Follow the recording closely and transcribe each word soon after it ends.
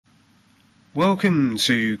Welcome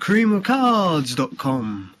to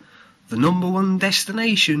creamofcards.com, the #1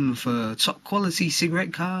 destination for top quality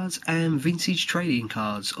cigarette cards and vintage trading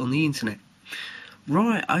cards on the internet.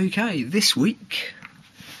 Right, okay, this week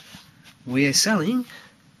we're selling...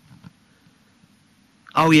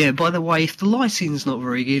 Oh yeah, by the way, if the lighting's not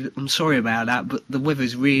very good, I'm sorry about that, but the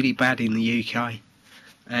weather's really bad in the UK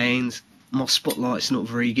and my spotlight's not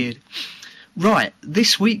very good. Right,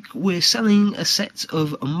 this week we're selling a set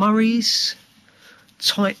of Murray's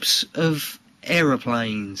types of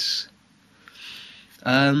aeroplanes.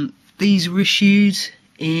 These were issued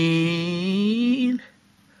in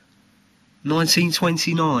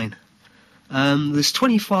 1929. There's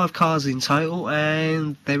 25 cars in total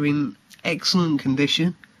and they're in excellent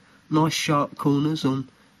condition. Nice sharp corners on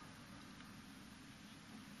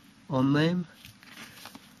them.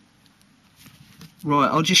 Right,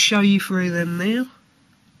 I'll just show you through them now.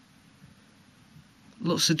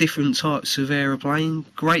 Lots of different types of aeroplane.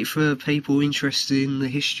 Great for people interested in the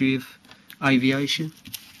history of aviation.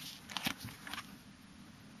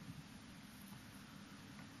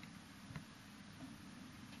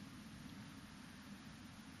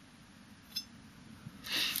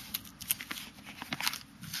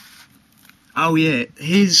 Oh yeah,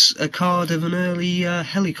 here's a card of an early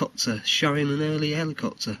helicopter, showing an early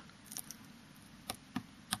helicopter.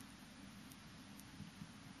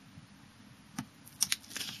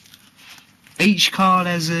 Each card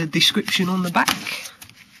has a description on the back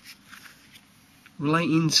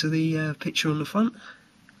relating to the picture on the front.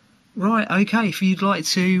 Right, okay, if you'd like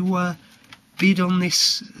to bid on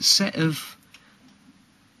this set of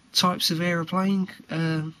types of aeroplane,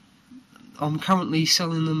 I'm currently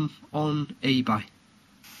selling them on eBay.